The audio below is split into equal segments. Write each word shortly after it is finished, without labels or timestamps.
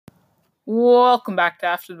Welcome back to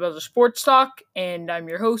After the Buzzer Sports Talk, and I'm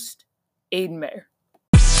your host, Aiden Mayer.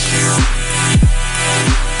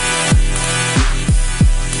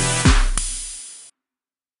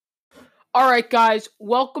 Alright guys,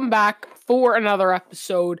 welcome back for another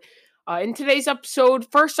episode. In today's episode,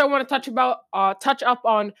 first I want to touch up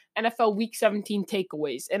on NFL Week 17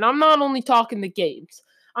 takeaways. And I'm not only talking the games.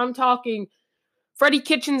 I'm talking Freddie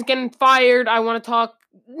Kitchens getting fired. I want to talk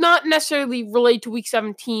not necessarily related to Week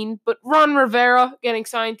 17, but Ron Rivera getting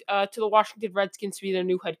signed to the Washington Redskins to be their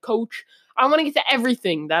new head coach. I want to get to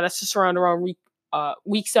everything that has to surround around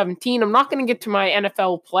Week 17. I'm not going to get to my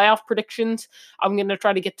NFL playoff predictions. I'm going to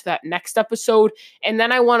try to get to that next episode. And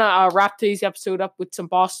then I want to wrap today's episode up with some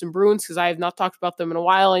Boston Bruins because I have not talked about them in a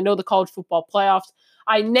while. I know the college football playoffs.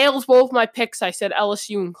 I nailed both my picks. I said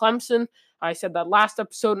LSU and Clemson. I said that last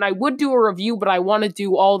episode, and I would do a review, but I want to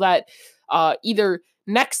do all that either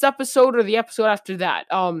next episode or the episode after that.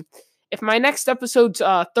 If my next episode's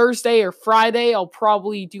Thursday or Friday, I'll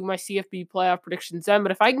probably do my CFB playoff predictions then.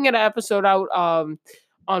 But if I can get an episode out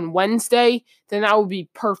on Wednesday, then that would be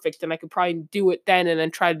perfect, and I could probably do it then and then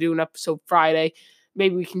try to do an episode Friday.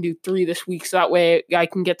 Maybe we can do 3 this week, so that way I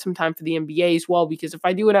can get some time for the NBA as well, because if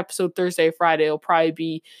I do an episode Thursday or Friday, it'll probably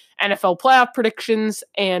be NFL playoff predictions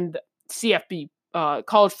and CFB,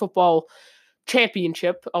 college football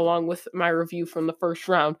championship, along with my review from the first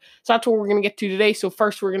round. So that's what we're going to get to today. So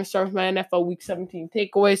first, we're going to start with my NFL Week 17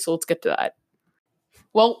 takeaways. So let's get to that.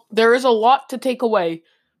 Well, there is a lot to take away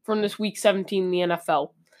from this Week 17 in the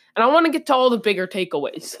NFL. And I want to get to all the bigger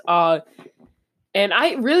takeaways. And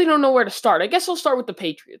I really don't know where to start. I guess I'll start with the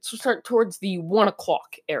Patriots. We'll start towards the 1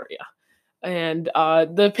 o'clock area. And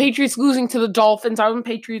the Patriots losing to the Dolphins. I'm a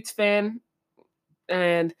Patriots fan.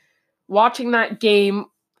 And watching that game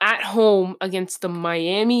at home against the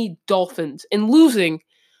Miami Dolphins and losing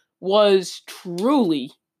was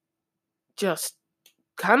truly just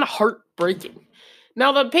kind of heartbreaking.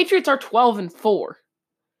 Now, the Patriots are 12-4.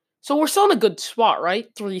 So we're still in a good spot, right?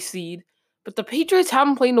 3 seed. But the Patriots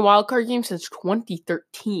haven't played in a wildcard game since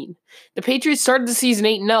 2013. The Patriots started the season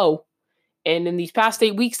 8-0. And in these past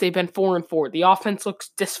 8 weeks, they've been 4-4. The offense looks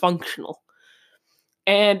dysfunctional.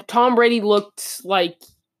 And Tom Brady looked like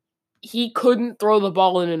he couldn't throw the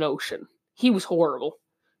ball in an ocean. He was horrible.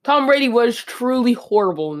 Tom Brady was truly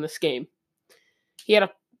horrible in this game. He had a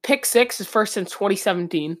pick 6, his first since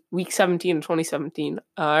 2017, Week 17 of 2017.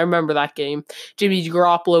 I remember that game. Jimmy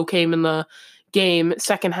Garoppolo came in the game,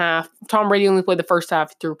 second half. Tom Brady only played the first half.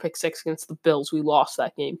 He threw a pick 6 against the Bills. We lost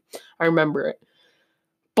that game. I remember it.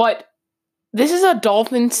 But this is a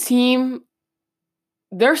Dolphins team.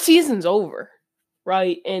 Their season's over,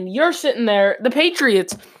 right? And you're sitting there. The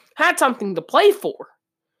Patriots had something to play for.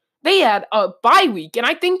 They had a bye week, and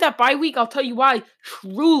I think that bye week, I'll tell you why,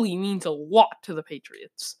 truly means a lot to the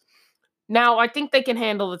Patriots. Now, I think they can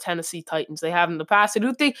handle the Tennessee Titans. They have in the past. I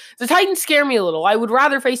do think the Titans scare me a little. I would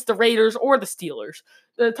rather face the Raiders or the Steelers.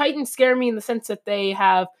 The Titans scare me in the sense that they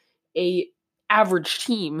have a average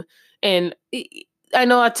team, and I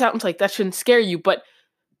know that sounds like that shouldn't scare you, but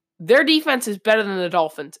their defense is better than the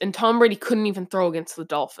Dolphins, and Tom Brady couldn't even throw against the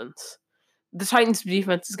Dolphins. The Titans'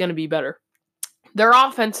 defense is going to be better. Their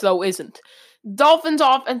offense, though, isn't. Dolphins'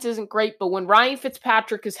 offense isn't great, but when Ryan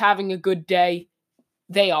Fitzpatrick is having a good day,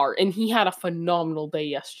 they are. And he had a phenomenal day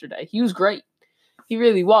yesterday. He was great. He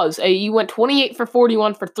really was. He went 28 for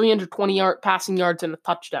 41 for 320 passing yards and a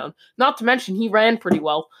touchdown. Not to mention, he ran pretty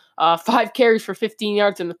well. 5 carries for 15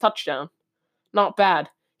 yards and a touchdown. Not bad.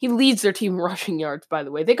 He leads their team rushing yards, by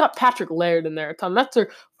the way. They got Patrick Laird in there a ton. That's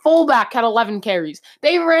their fullback, had 11 carries.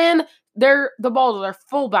 They ran the ball to their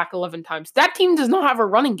fullback 11 times. That team does not have a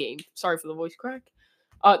running game. Sorry for the voice crack.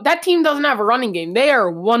 That team doesn't have a running game. They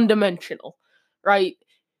are one-dimensional, right?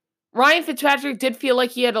 Ryan Fitzpatrick did feel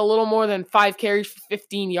like he had a little more than 5 carries for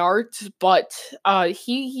 15 yards, but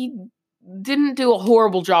he didn't do a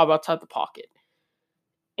horrible job outside the pocket.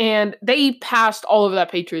 And they passed all over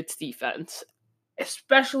that Patriots defense,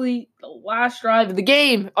 especially the last drive of the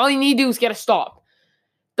game. All you need to do is get a stop.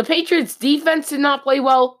 The Patriots' defense did not play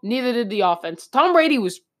well, neither did the offense. Tom Brady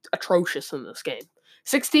was atrocious in this game.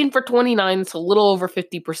 16 for 29, it's a little over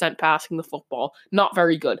 50% passing the football. Not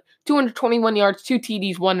very good. 221 yards, 2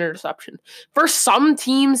 TDs, 1 interception. For some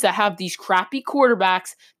teams that have these crappy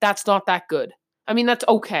quarterbacks, that's not that good. I mean, that's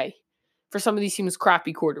okay for some of these teams'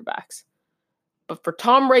 crappy quarterbacks. But for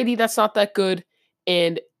Tom Brady, that's not that good.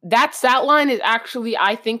 And that stat line is actually,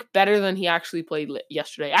 I think, better than he actually played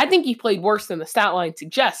yesterday. I think he played worse than the stat line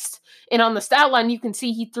suggests. And on the stat line, you can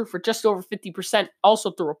see he threw for just over 50%,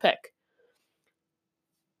 also threw a pick.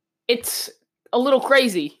 It's a little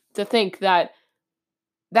crazy to think that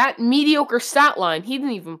mediocre stat line, he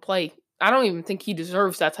didn't even play I don't even think he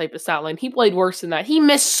deserves that type of stat line. He played worse than that. He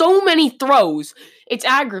missed so many throws. It's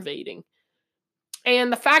aggravating.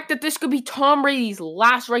 And the fact that this could be Tom Brady's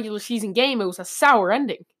last regular season game, it was a sour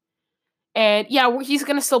ending. And yeah, he's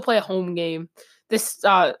going to still play a home game this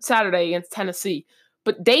Saturday against Tennessee.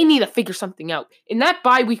 But they need to figure something out. And that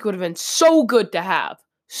bye week would have been so good to have.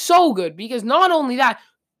 So good. Because not only that,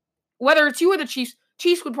 whether it's you or the Chiefs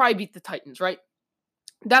would probably beat the Titans, right?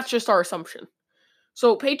 That's just our assumption.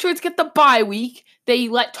 So Patriots get the bye week. They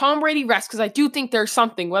let Tom Brady rest because I do think there's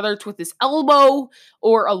something, whether it's with his elbow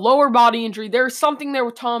or a lower body injury, there's something there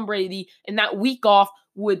with Tom Brady, and that week off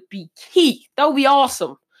would be key. That would be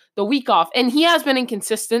awesome. The week off. And he has been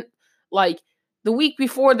inconsistent. Like the week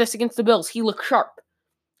before this against the Bills, he looked sharp.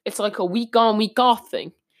 It's like a week on, week off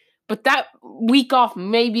thing. But that week off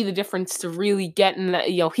may be the difference to really getting that,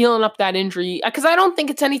 healing up that injury. Because I don't think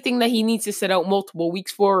it's anything that he needs to sit out multiple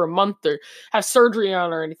weeks for or a month or have surgery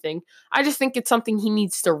on or anything. I just think it's something he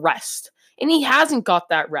needs to rest. And he hasn't got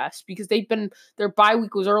that rest because their bye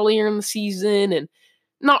week was earlier in the season and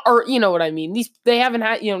not, or you know what I mean. They haven't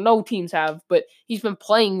had, no teams have, but he's been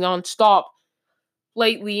playing nonstop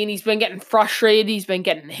lately and he's been getting frustrated. He's been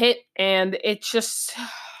getting hit and it's just,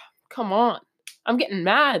 come on. I'm getting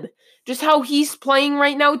mad. Just how he's playing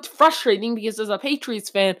right now, it's frustrating because as a Patriots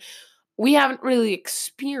fan, we haven't really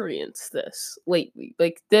experienced this lately.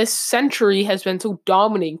 Like, this century has been so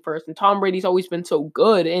dominating for us, and Tom Brady's always been so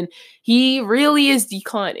good, and he really is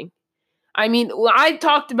declining. I mean, I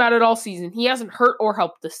talked about it all season. He hasn't hurt or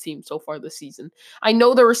helped this team so far this season. I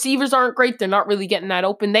know the receivers aren't great. They're not really getting that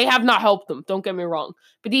open. They have not helped him, don't get me wrong.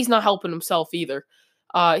 But he's not helping himself either.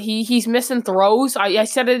 He's missing throws. I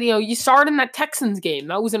said it, you saw it in that Texans game.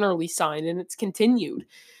 That was an early sign, and it's continued.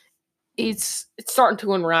 It's starting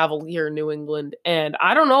to unravel here in New England, and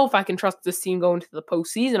I don't know if I can trust this team going to the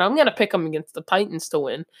postseason. I'm going to pick them against the Titans to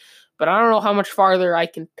win, but I don't know how much farther I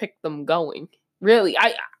can pick them going. Really,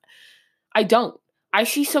 I don't. I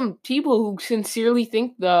see some people who sincerely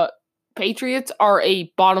think the Patriots are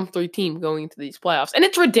a bottom 3 team going into these playoffs, and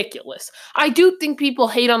it's ridiculous. I do think people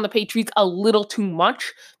hate on the Patriots a little too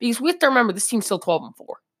much because we have to remember this team's still 12-4,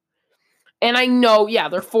 and I know,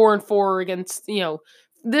 they're 4-4 against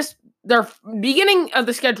their beginning of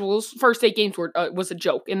the schedule's first 8 games was a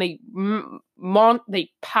joke, and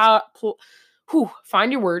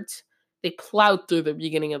find your words. They plowed through the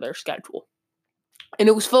beginning of their schedule, and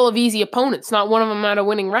it was full of easy opponents. Not one of them had a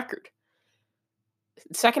winning record.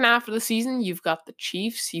 Second half of the season, you've got the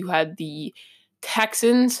Chiefs, you had the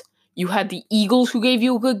Texans, you had the Eagles who gave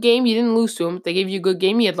you a good game. You didn't lose to them, but they gave you a good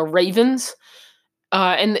game. You had the Ravens.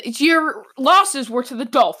 And your losses were to the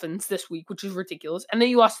Dolphins this week, which is ridiculous. And then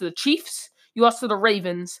you lost to the Chiefs, you lost to the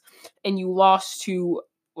Ravens, and you lost to,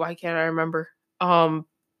 why can't I remember? I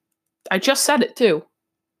just said it too.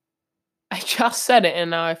 I just said it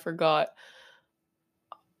and now I forgot.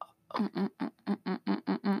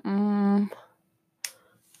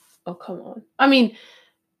 Oh, come on. I mean,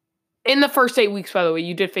 in the first 8 weeks, by the way,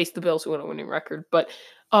 you did face the Bills who had a winning record, but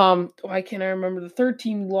why can't I remember the third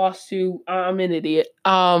team you lost to? I'm an idiot.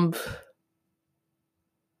 I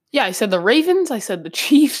said the Ravens, I said the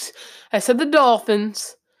Chiefs, I said the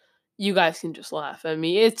Dolphins. You guys can just laugh at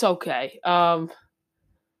me. It's okay. Let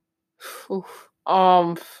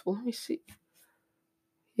me see.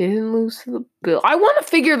 You didn't lose to the Bills. I want to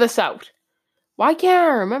figure this out. Why can't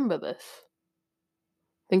I remember this?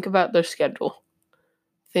 Think about their schedule.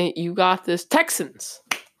 Think you got this. Texans.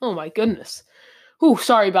 Oh my goodness.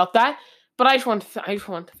 Sorry about that. But I just want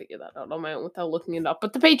to figure that out on my own without looking it up.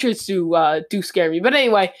 But the Patriots do scare me. But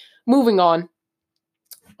anyway, moving on.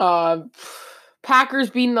 Packers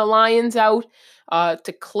beating the Lions out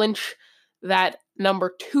to clinch that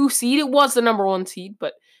number 2 seed. It was the number 1 seed,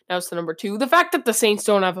 but now it's the number 2. The fact that the Saints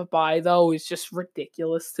don't have a bye, though, is just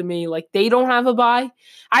ridiculous to me. Like, they don't have a bye.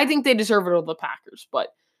 I think they deserve it over the Packers, but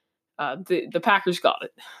the Packers got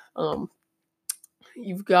it.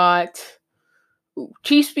 You've got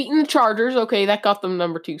Chiefs beating the Chargers. Okay, that got them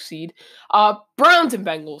number 2 seed. Browns and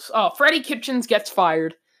Bengals. Freddie Kitchens gets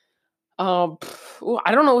fired. I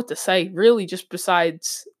don't know what to say, really, just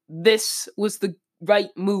besides this was the right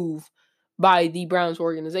move by the Browns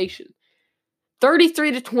organization.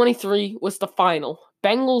 33-23 was the final.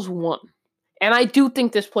 Bengals won. And I do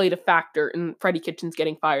think this played a factor in Freddie Kitchens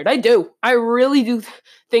getting fired. I do. I really do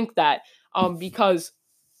think that. Because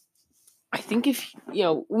I think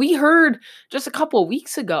we heard just a couple of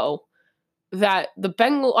weeks ago that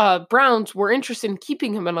the Browns were interested in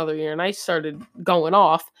keeping him another year, and I started going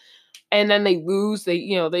off. And then they lose.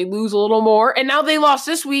 They lose a little more, and now they lost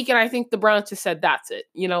this week. And I think the Browns just said, "That's it.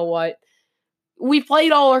 You know what? we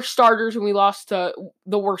played all our starters and we lost to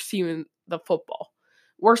the worst team in the football.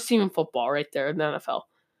 Worst team in football right there in the NFL.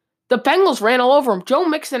 The Bengals ran all over him. Joe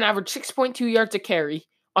Mixon averaged 6.2 yards a carry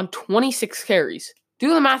on 26 carries.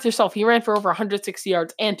 Do the math yourself. He ran for over 160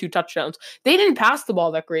 yards and 2 touchdowns. They didn't pass the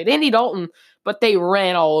ball that great. Andy Dalton, but they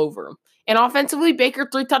ran all over him. And offensively, Baker,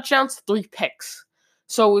 3 touchdowns, 3 picks.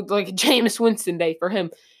 So, like a Jameis Winston day for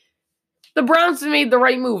him. The Browns made the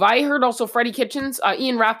right move. I heard also Freddie Kitchens,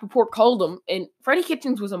 Ian Rappaport called him, and Freddie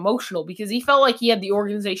Kitchens was emotional because he felt like he had the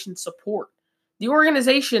organization's support. The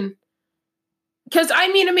organization, because, I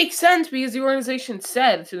mean, it makes sense because the organization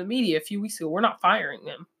said to the media a few weeks ago, we're not firing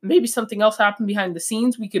him. Maybe something else happened behind the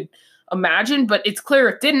scenes we could imagine, but it's clear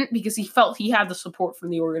it didn't because he felt he had the support from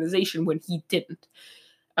the organization when he didn't.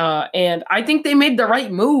 And I think they made the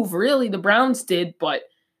right move, really. The Browns did, but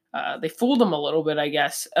they fooled him a little bit, I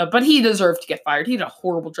guess. But he deserved to get fired. He did a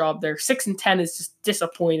horrible job there. 6-10 is just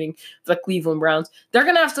disappointing for the Cleveland Browns. They're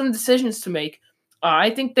going to have some decisions to make. I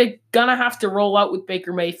think they're going to have to roll out with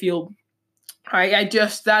Baker Mayfield.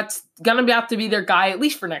 That's going to have to be their guy, at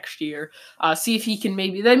least for next year. See if he can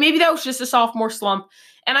maybe that was just a sophomore slump.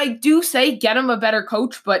 And I do say get him a better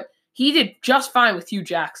coach, but he did just fine with Hugh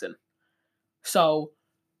Jackson. So,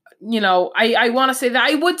 I want to say that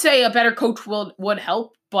I would say a better coach would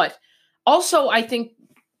help, but also I think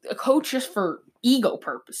a coach just for ego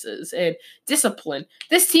purposes and discipline.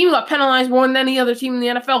 This team got penalized more than any other team in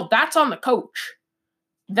the NFL. That's on the coach.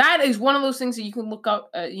 That is one of those things that you can look up,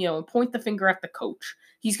 and point the finger at the coach.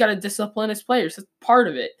 He's got to discipline his players. That's part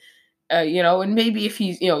of it. And maybe if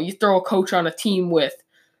he's, you throw a coach on a team with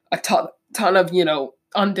a ton of,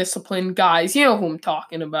 undisciplined guys, you know who I'm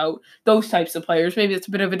talking about, those types of players. Maybe it's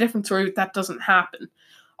a bit of a different story, but that doesn't happen.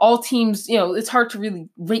 All teams, it's hard to really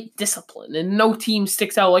rate discipline, and no team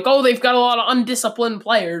sticks out like, oh, they've got a lot of undisciplined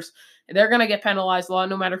players. They're going to get penalized a lot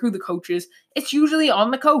no matter who the coach is. It's usually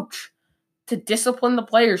on the coach to discipline the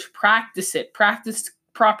players, practice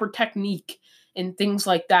proper technique and things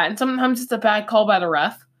like that. And sometimes it's a bad call by the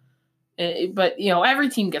ref. But, every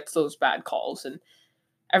team gets those bad calls, and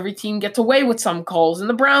every team gets away with some calls. And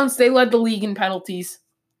the Browns, they led the league in penalties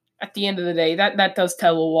at the end of the day. That does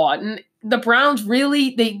tell a lot. And the Browns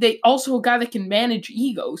really, they also a guy that can manage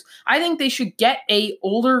egos. I think they should get a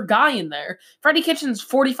older guy in there. Freddie Kitchens,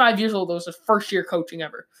 45 years old. That was his first year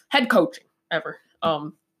head coaching ever.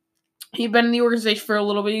 He'd been in the organization for a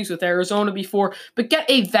little bit. He was with Arizona before. But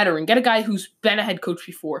get a veteran. Get a guy who's been a head coach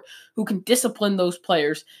before, who can discipline those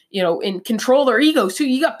players, and control their egos, too.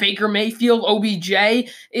 You got Baker Mayfield, OBJ.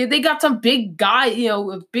 They got some big guy,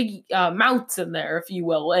 with big mouths in there, if you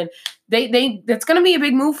will. And that's going to be a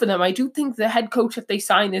big move for them. I do think the head coach that they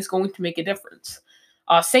sign is going to make a difference.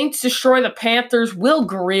 Saints destroy the Panthers. Will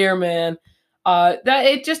Grier, man.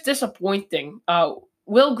 It's just disappointing.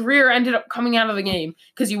 Will Grier ended up coming out of the game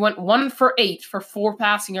because he went 1 for 8 for 4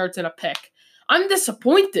 passing yards and a pick. I'm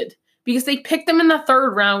disappointed because they picked him in the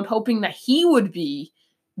 3rd round, hoping that he would be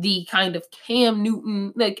the kind of Cam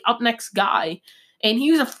Newton, like, up next guy. And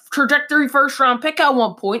he was a trajectory 1st-round pick at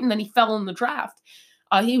one point, and then he fell in the draft.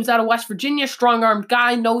 He was out of West Virginia, strong-armed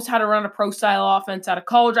guy, knows how to run a pro-style offense out of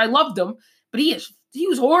college. I loved him, but he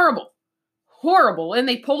was horrible. Horrible. And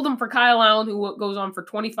they pulled him for Kyle Allen, who goes on for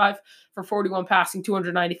 25 for 41 passing,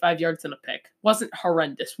 295 yards and a pick. Wasn't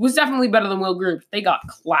horrendous. Was definitely better than Will Grier, but they got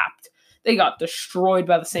clapped. They got destroyed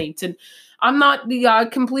by the Saints. And I'm not I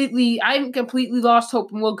haven't completely lost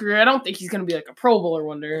hope in Will Grier. I don't think he's going to be like a Pro Bowler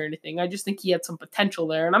one day or anything. I just think he had some potential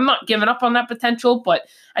there. And I'm not giving up on that potential, but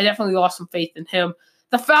I definitely lost some faith in him.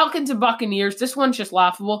 The Falcons and Buccaneers, this one's just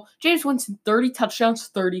laughable. Jameis Winston, 30 touchdowns,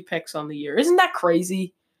 30 picks on the year. Isn't that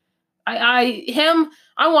crazy? I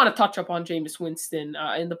want to touch up on Jameis Winston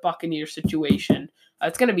in the Buccaneers situation.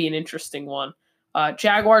 It's going to be an interesting one.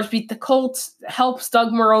 Jaguars beat the Colts, helps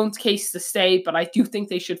Doug Marrone's case to stay, but I do think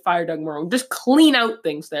they should fire Doug Marrone. Just clean out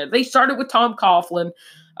things there. They started with Tom Coughlin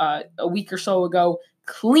a week or so ago.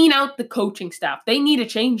 Clean out the coaching staff. They need a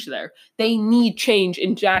change there. They need change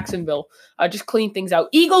in Jacksonville. Just clean things out.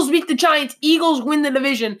 Eagles beat the Giants. Eagles win the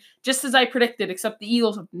division, just as I predicted, except the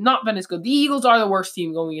Eagles have not been as good. The Eagles are the worst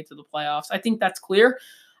team going into the playoffs. I think that's clear.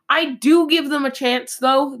 I do give them a chance,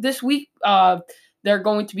 though, this week. They're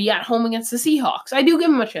going to be at home against the Seahawks. I do give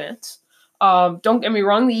them a chance. Don't get me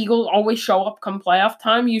wrong. The Eagles always show up come playoff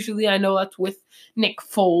time. Usually I know that's with Nick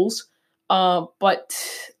Foles. But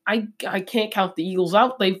I can't count the Eagles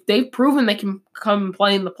out. They've proven they can come and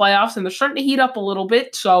play in the playoffs, and they're starting to heat up a little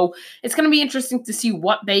bit. So it's going to be interesting to see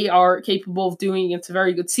what they are capable of doing against a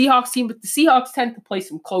very good Seahawks team. But the Seahawks tend to play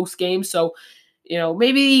some close games, so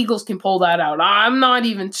maybe the Eagles can pull that out. I'm not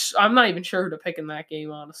even sure who to pick in that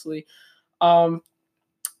game, honestly.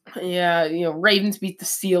 Yeah, Ravens beat the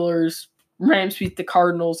Steelers. Rams beat the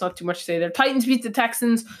Cardinals. Not too much to say there. Titans beat the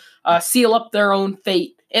Texans. Seal up their own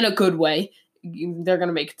fate in a good way. They're going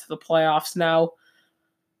to make it to the playoffs now.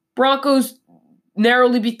 Broncos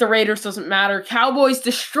narrowly beat the Raiders. Doesn't matter. Cowboys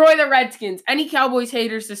destroy the Redskins. Any Cowboys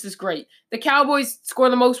haters, this is great. The Cowboys score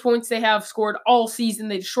the most points they have scored all season.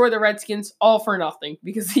 They destroy the Redskins all for nothing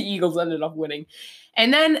because the Eagles ended up winning.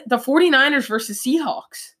 And then the 49ers versus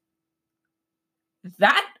Seahawks.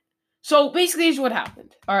 So basically, here's what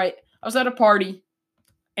happened. All right. I was at a party,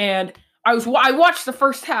 and I watched the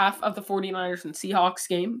first half of the 49ers and Seahawks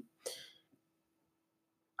game.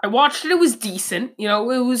 I watched it. It was decent. It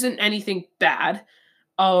wasn't anything bad.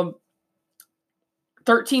 13-0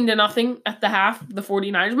 at the half, the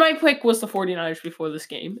 49ers. My pick was the 49ers before this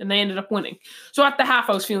game, and they ended up winning. So at the half,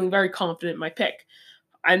 I was feeling very confident in my pick.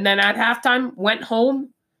 And then at halftime, went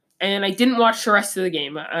home, and I didn't watch the rest of the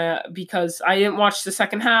game because I didn't watch the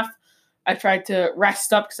second half. I tried to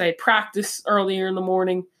rest up because I had practice earlier in the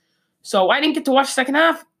morning. So I didn't get to watch the second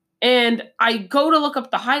half. And I go to look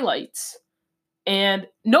up the highlights. And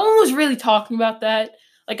no one was really talking about that.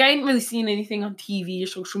 I hadn't really seen anything on TV or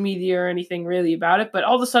social media or anything really about it. But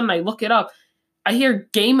all of a sudden I look it up. I hear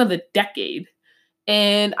Game of the Decade.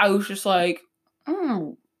 And I was just like,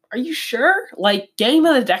 are you sure? Game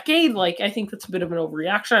of the Decade? I think that's a bit of an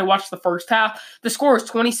overreaction. I watched the first half. The score was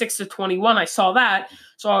 26-21. I saw that.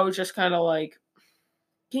 So I was just kind of like,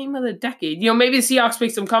 Game of the Decade. Maybe the Seahawks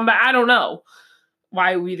make some comeback. I don't know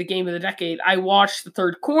why it would be the Game of the Decade. I watched the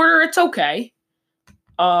third quarter. It's okay.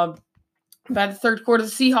 By the third quarter, the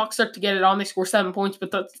Seahawks start to get it on. They score 7 points,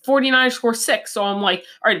 but the 49ers score 6. So I'm like,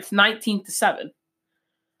 all right, it's 19-7.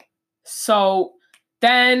 So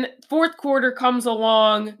then fourth quarter comes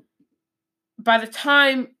along. By the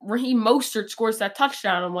time Raheem Mostert scores that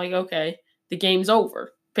touchdown, I'm like, okay, the game's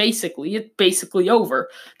over. It's basically over.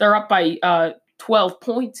 They're up by 12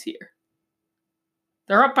 points here.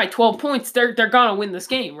 They're up by 12 points. They're gonna win this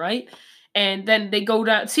game, right? And then they go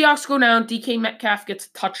down. Seahawks go down. DK Metcalf gets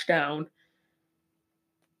a touchdown.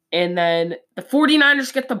 And then the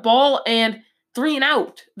 49ers get the ball and 3 and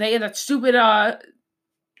out. They had that stupid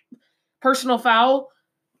personal foul.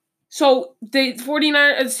 So the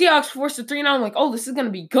Seahawks forced a 3 and out. I'm like, oh, this is going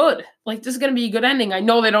to be good. This is going to be a good ending. I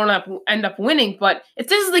know they don't end up winning, but if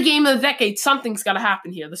this is the game of the decade, something's got to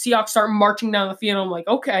happen here. The Seahawks start marching down the field. I'm like,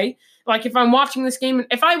 okay. If I'm watching this game,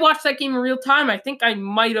 if I watched that game in real time, I think I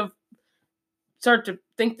might have started to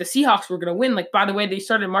think the Seahawks were going to win. By the way, they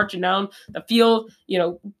started marching down the field.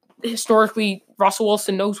 Historically, Russell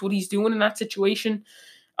Wilson knows what he's doing in that situation.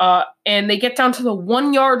 And they get down to the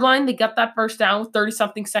 1 yard line. They got that first down with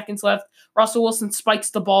 30-something seconds left. Russell Wilson spikes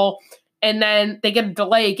the ball, and then they get a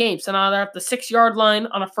delay of game. So now they're at the 6 yard line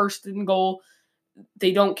on a 1st and goal.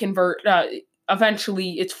 They don't convert.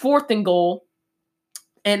 Eventually, it's 4th and goal,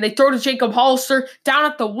 and they throw to Jacob Hollister down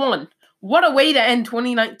at the 1. What a way to end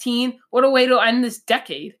 2019. What a way to end this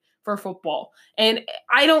decade for football. And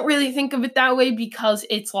I don't really think of it that way because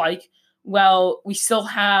it's we still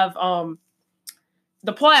have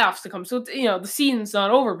the playoffs to come. So, the season's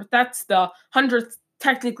not over, but that's the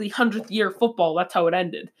 100th year of football. That's how it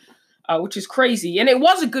ended, which is crazy. And it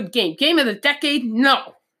was a good game. Game of the decade?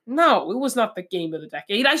 No, it was not the game of the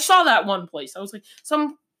decade. I saw that one place. I was like,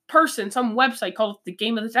 some website called it the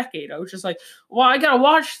game of the decade. I was just like, well, I got to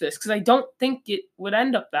watch this because I don't think it would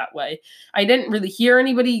end up that way. I didn't really hear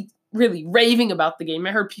anybody really raving about the game.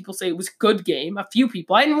 I heard people say it was a good game. A few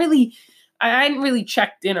people. I hadn't really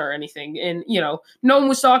checked in or anything. And, no one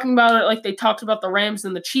was talking about it like they talked about the Rams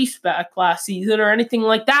and the Chiefs back last season or anything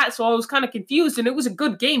like that. So I was kind of confused, and it was a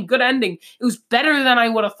good game, good ending. It was better than I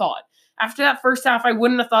would have thought. After that first half, I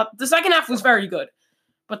wouldn't have thought. The second half was very good,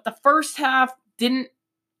 but the first half didn't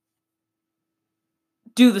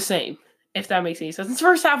do the same, if that makes any sense. The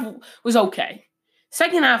first half was okay.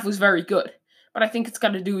 Second half was very good, but I think it's got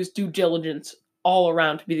to do his due diligence all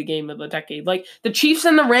around to be the game of the decade. The Chiefs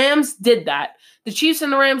and the Rams did that. The Chiefs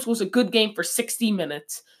and the Rams was a good game for 60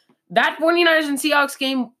 minutes. That 49ers and Seahawks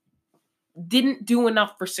game didn't do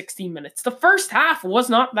enough for 60 minutes. The first half was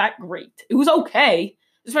not that great. It was okay,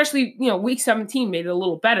 especially, week 17 made it a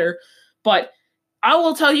little better, but I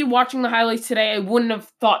will tell you, watching the highlights today, I wouldn't have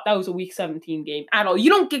thought that was a week 17 game at all.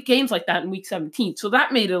 You don't get games like that in week 17, so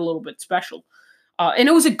that made it a little bit special. And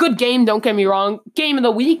it was a good game, don't get me wrong. Game of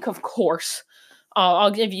the week, of course.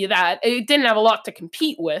 I'll give you that. It didn't have a lot to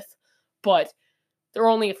compete with, but there were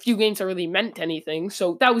only a few games that really meant anything.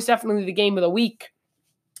 So that was definitely the game of the week.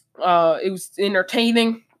 It was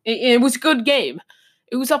entertaining. It was a good game.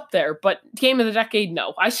 It was up there, but game of the decade,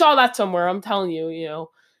 no. I saw that somewhere, I'm telling you,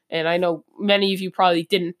 and I know many of you probably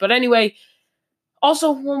didn't. But anyway,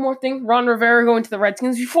 Also, one more thing, Ron Rivera going to the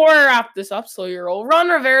Redskins. Before I wrap this up, slow your roll. Ron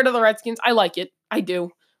Rivera to the Redskins, I like it. I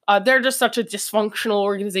do. They're just such a dysfunctional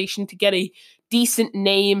organization to get a decent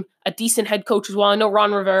name, a decent head coach as well. I know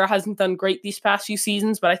Ron Rivera hasn't done great these past few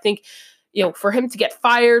seasons, but I think, for him to get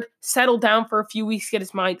fired, settle down for a few weeks, get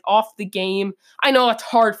his mind off the game. I know it's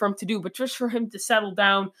hard for him to do, but just for him to settle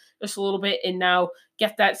down just a little bit and now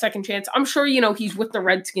get that second chance. I'm sure, he's with the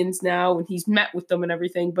Redskins now and he's met with them and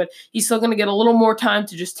everything, but he's still going to get a little more time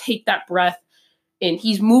to just take that breath. And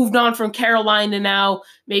he's moved on from Carolina now.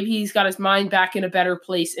 Maybe he's got his mind back in a better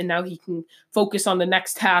place, and now he can focus on the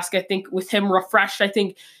next task. I think with him refreshed, I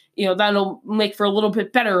think, that'll make for a little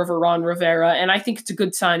bit better of a Ron Rivera. And I think it's a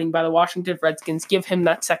good signing by the Washington Redskins. Give him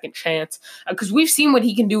that second chance. Because we've seen what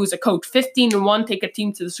he can do as a coach. 15-1, take a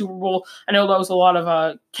team to the Super Bowl. I know that was a lot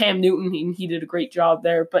of Cam Newton. He did a great job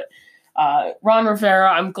there. But Ron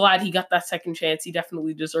Rivera, I'm glad he got that second chance. He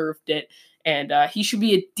definitely deserved it. And he should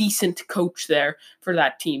be a decent coach there for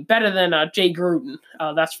that team. Better than Jay Gruden,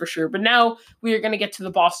 that's for sure. But now we are going to get to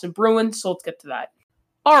the Boston Bruins, so let's get to that.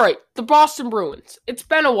 All right, the Boston Bruins. It's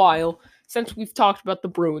been a while since we've talked about the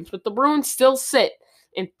Bruins, but the Bruins still sit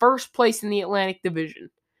in first place in the Atlantic Division.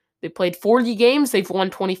 They played 40 games. They've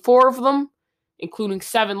won 24 of them, including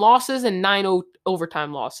 7 losses and 9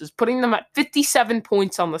 overtime losses, putting them at 57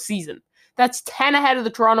 points on the season. That's 10 ahead of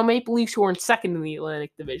the Toronto Maple Leafs, who are in second in the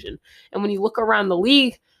Atlantic Division. And when you look around the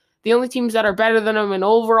league, the only teams that are better than them in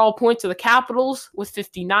overall points are the Capitals with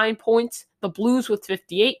 59 points, the Blues with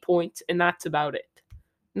 58 points, and that's about it.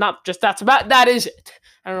 That is it.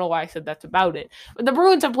 I don't know why I said that's about it. But the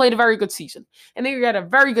Bruins have played a very good season, and they had a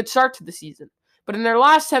very good start to the season. But in their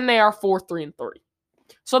last 10, they are 4-3-3.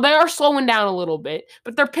 So they are slowing down a little bit,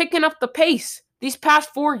 but they're picking up the pace. These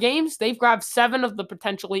past 4 games, they've grabbed 7 of the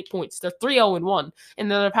potential 8 points. They're 3-0-1. And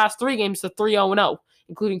in the past 3 games, they're 3-0-0,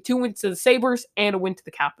 including 2 wins to the Sabres and a win to the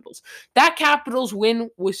Capitals. That Capitals win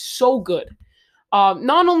was so good.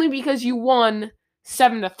 Not only because you won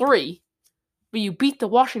 7-3, but you beat the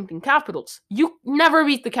Washington Capitals. You never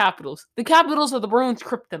beat the Capitals. The Capitals are the Bruins'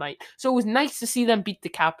 kryptonite. So it was nice to see them beat the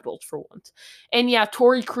Capitals for once. And yeah,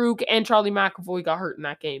 Torrey Krug and Charlie McAvoy got hurt in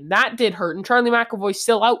that game. That did hurt, and Charlie McAvoy's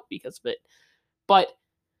still out because of it. But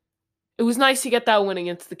it was nice to get that win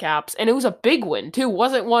against the Caps. And it was a big win, too. It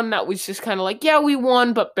wasn't one that was just kind of like, yeah, we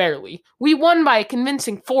won, but barely. We won by a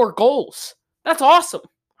convincing 4 goals. That's awesome.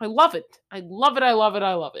 I love it. I love it. I love it.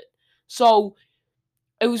 I love it. So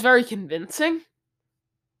it was very convincing,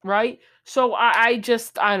 right? So I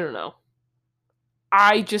don't know.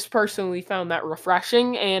 I just personally found that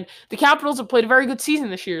refreshing, and the Capitals have played a very good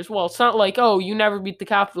season this year as well. It's not like, oh, you never beat the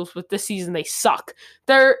Capitals, but this season they suck.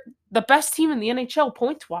 They're the best team in the NHL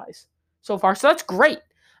points-wise so far, so that's great.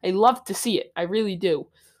 I love to see it. I really do.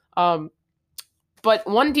 But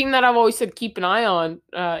one team that I've always said keep an eye on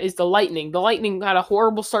is the Lightning. The Lightning had a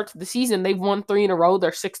horrible start to the season. They've won 3 in a row.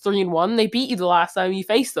 They're 6-3-1. They beat you the last time you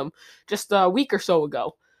faced them just a week or so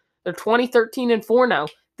ago. They're 20-13-4 now.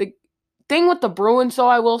 The thing with the Bruins, though,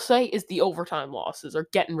 I will say, is the overtime losses are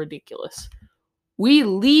getting ridiculous. We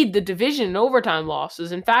lead the division in overtime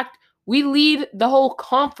losses. In fact, we lead the whole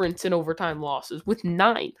conference in overtime losses with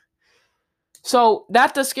 9. So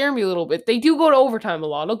that does scare me a little bit. They do go to overtime a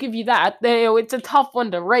lot. I'll give you that. It's a tough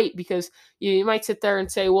one to rate because you might sit there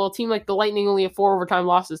and say, well, a team like the Lightning only have 4 overtime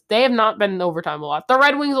losses. They have not been in overtime a lot. The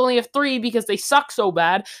Red Wings only have 3 because they suck so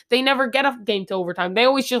bad. They never get a game to overtime. They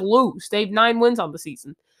always just lose. They have 9 wins on the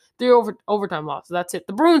season. 3 overtime losses. That's it.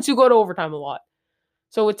 The Bruins do go to overtime a lot.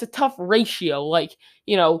 So it's a tough ratio. Like,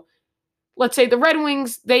 let's say the Red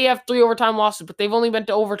Wings, they have 3 overtime losses, but they've only been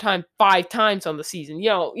to overtime 5 times on the season. You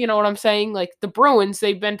know what I'm saying? Like the Bruins,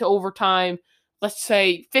 they've been to overtime, let's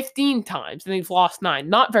say 15 times, and they've lost 9.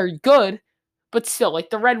 Not very good, but still, like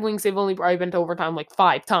the Red Wings, they've only probably been to overtime like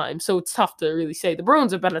 5 times, so it's tough to really say. The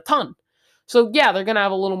Bruins have been a ton. So yeah, they're going to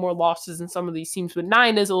have a little more losses than some of these teams, but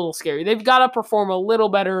 9 is a little scary. They've got to perform a little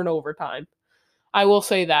better in overtime. I will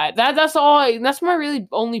say that. That's my really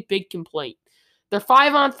only big complaint. They're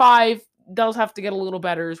 5-on-5. Does have to get a little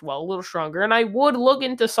better as well, a little stronger. And I would look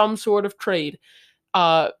into some sort of trade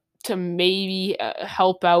to maybe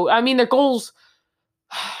help out. I mean, their goals,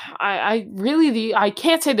 I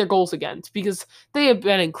can't say their goals against because they have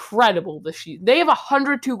been incredible this year. They have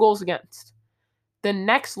 102 goals against. The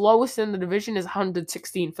next lowest in the division is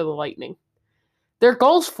 116 for the Lightning. Their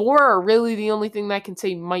goals for are really the only thing that I can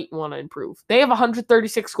say might want to improve. They have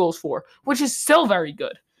 136 goals for, which is still very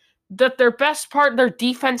good. That their best part, their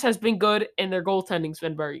defense has been good, and their goaltending's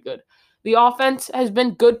been very good. The offense has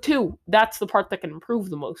been good, too. That's the part that can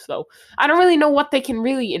improve the most, though. I don't really know what they can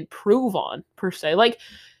really improve on, per se. Like,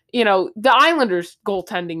 the Islanders'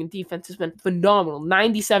 goaltending and defense has been phenomenal.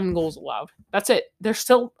 97 goals allowed. That's it. They're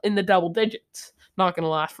still in the double digits. Not going to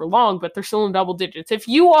last for long, but they're still in double digits. If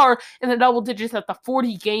you are in the double digits at the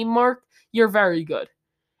 40-game mark, you're very good.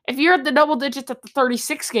 If you're at the double digits at the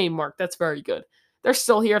 36-game mark, that's very good. They're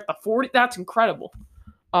still here at the 40. That's incredible.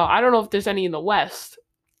 I don't know if there's any in the West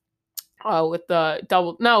with the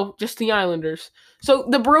double. No, just the Islanders. So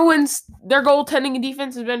the Bruins, their goaltending and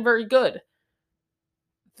defense has been very good.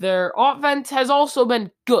 Their offense has also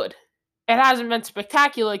been good. It hasn't been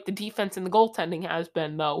spectacular like the defense and the goaltending has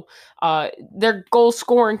been, though. Their goal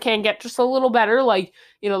scoring can get just a little better. Like,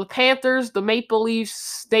 the Panthers, the Maple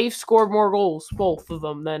Leafs, they've scored more goals, both of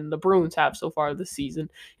them, than the Bruins have so far this season.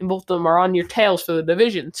 And both of them are on your tails for the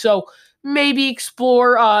division. So maybe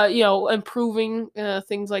explore, improving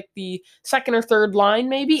things like the second or third line,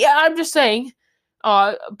 maybe. Yeah, I'm just saying.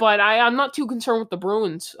 But I'm not too concerned with the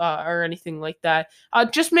Bruins or anything like that.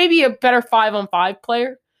 Just maybe a better 5-on-5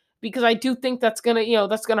 player, because I do think that's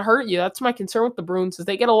gonna hurt you. That's my concern with the Bruins, is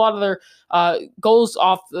they get a lot of their goals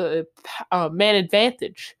off the man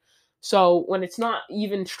advantage. So when it's not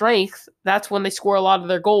even strength, that's when they score a lot of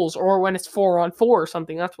their goals. Or when it's 4-on-4 or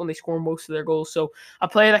something, that's when they score most of their goals. So a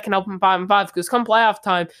player that can help them 5-on-5, because come playoff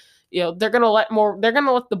time, they're gonna let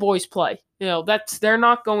the boys play. They're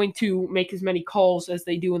not going to make as many calls as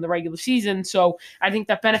they do in the regular season. So I think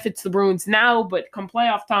that benefits the Bruins now, but come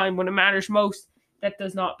playoff time, when it matters most, that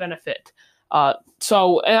does not benefit.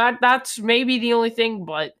 So that's maybe the only thing,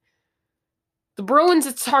 but the Bruins,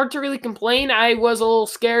 it's hard to really complain. I was a little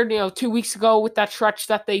scared, 2 weeks ago with that stretch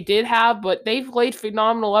that they did have, but they've played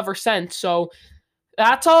phenomenal ever since. So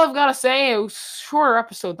that's all I've got to say. It was a shorter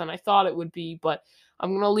episode than I thought it would be, but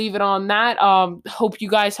I'm going to leave it on that. Hope you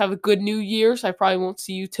guys have a good New Year's. I probably won't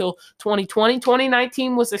see you till 2020.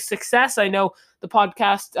 2019 was a success. I know the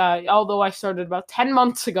podcast, although I started about 10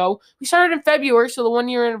 months ago. We started in February, so the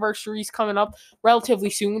 1-year anniversary is coming up relatively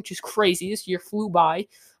soon, which is crazy. This year flew by.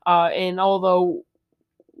 And although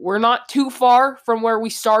we're not too far from where we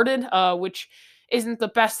started, which isn't the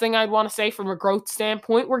best thing I'd want to say from a growth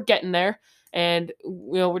standpoint, we're getting there. And,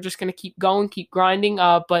 we're just going to keep going, keep grinding.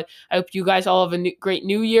 But I hope you guys all have a great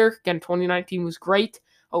new year. Again, 2019 was great.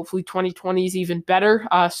 Hopefully 2020 is even better.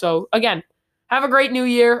 So, again, have a great new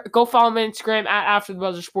year. Go follow me on Instagram at After the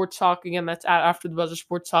Buzzer Sports Talk. Again, that's at After the Buzzer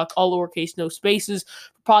Sports Talk, all lowercase, no spaces.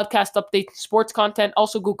 For podcast updates and sports content.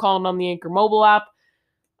 Also, go call it on the Anchor mobile app.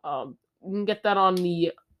 You can get that on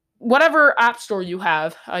the whatever app store you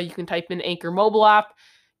have. You can type in Anchor mobile app.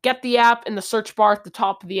 Get the app in the search bar at the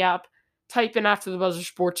top of the app. Type in After the Buzzer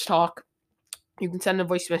Sports Talk. You can send a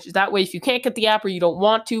voice message that way. If you can't get the app or you don't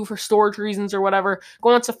want to for storage reasons or whatever,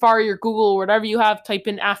 go on Safari or Google or whatever you have. Type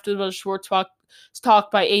in After the Buzzer Sports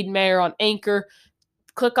Talk by Aiden Mayer on Anchor.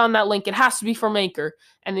 Click on that link. It has to be from Anchor.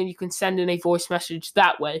 And then you can send in a voice message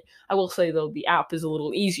that way. I will say, though, the app is a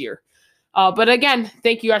little easier. But again,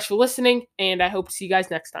 thank you guys for listening, and I hope to see you guys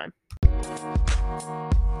next time.